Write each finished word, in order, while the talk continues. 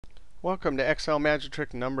Welcome to Excel Magic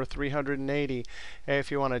Trick number 380. If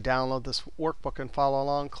you want to download this workbook and follow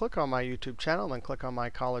along, click on my YouTube channel, then click on my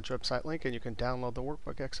college website link, and you can download the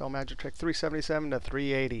workbook, Excel Magic Trick 377 to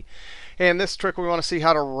 380. In this trick, we want to see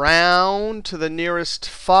how to round to the nearest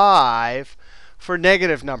 5 for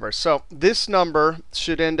negative numbers. So this number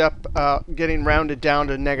should end up getting rounded down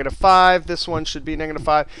to -5. This one should be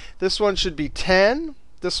 -5. This one should be 10.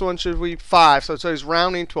 This one should be 5. So it's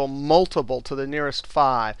rounding to a multiple to the nearest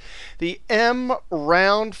 5. The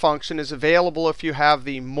MROUND function is available if you have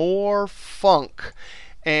the more func.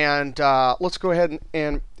 And let's go ahead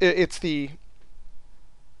and it's the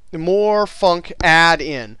more func add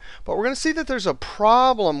in. But we're going to see that there's a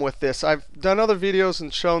problem with this. I've done other videos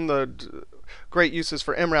and shown the great uses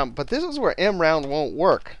for MROUND. But this is where MROUND won't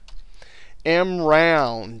work.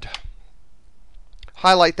 MROUND.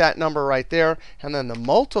 Highlight that number right there. And then the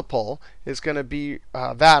multiple is going to be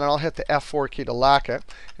that. And I'll hit the F4 key to lock it.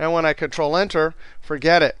 And when I Control Enter,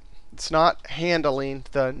 forget it. It's not handling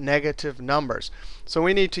the negative numbers. So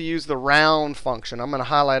we need to use the round function. I'm going to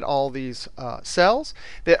highlight all these cells.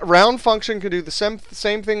 The round function can do the same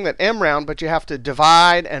thing that MROUND, but you have to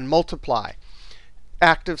divide and multiply.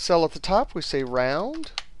 Active cell at the top, we say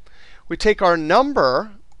round. We take our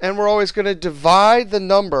number, and we're always going to divide the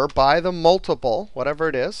number by the multiple, whatever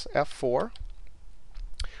it is, F4.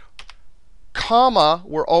 Comma,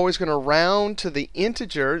 we're always going to round to the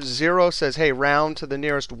integer. 0 says, hey, round to the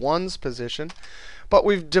nearest 1's position. But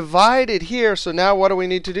we've divided here, so now what do we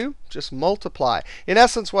need to do? Just multiply. In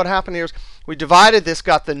essence, what happened here is we divided this,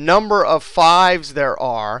 got the number of 5s there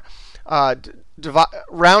are,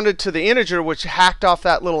 rounded to the integer, which hacked off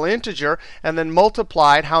that little integer, and then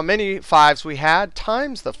multiplied how many 5s we had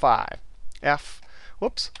times the 5.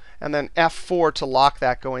 And then F4 to lock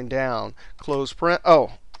that going down. Close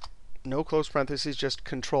no close parentheses, just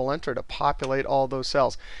Control Enter to populate all those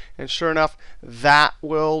cells. And sure enough, that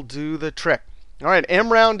will do the trick. All right,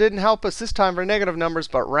 MROUND didn't help us this time for negative numbers,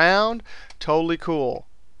 but round, totally cool.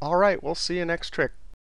 All right, we'll see you next trick.